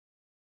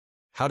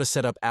How to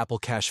set up Apple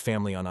Cash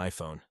Family on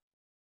iPhone.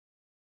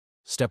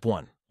 Step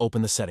 1.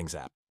 Open the Settings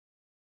app.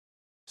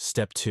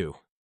 Step 2.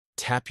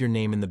 Tap your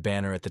name in the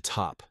banner at the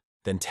top,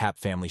 then tap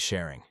Family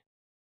Sharing.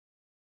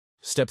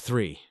 Step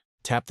 3.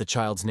 Tap the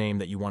child's name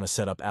that you want to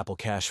set up Apple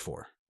Cash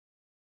for.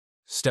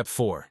 Step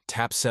 4.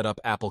 Tap Set up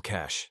Apple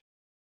Cash.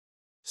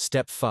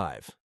 Step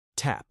 5.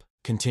 Tap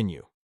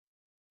Continue.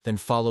 Then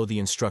follow the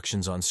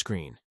instructions on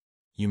screen.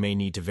 You may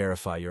need to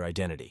verify your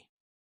identity.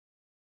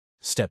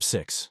 Step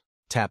 6.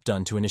 Tap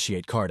Done to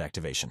initiate card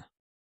activation.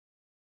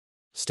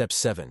 Step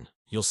 7.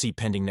 You'll see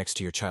Pending next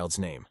to your child's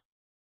name.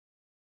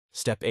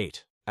 Step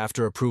 8.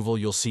 After approval,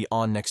 you'll see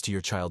On next to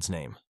your child's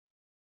name.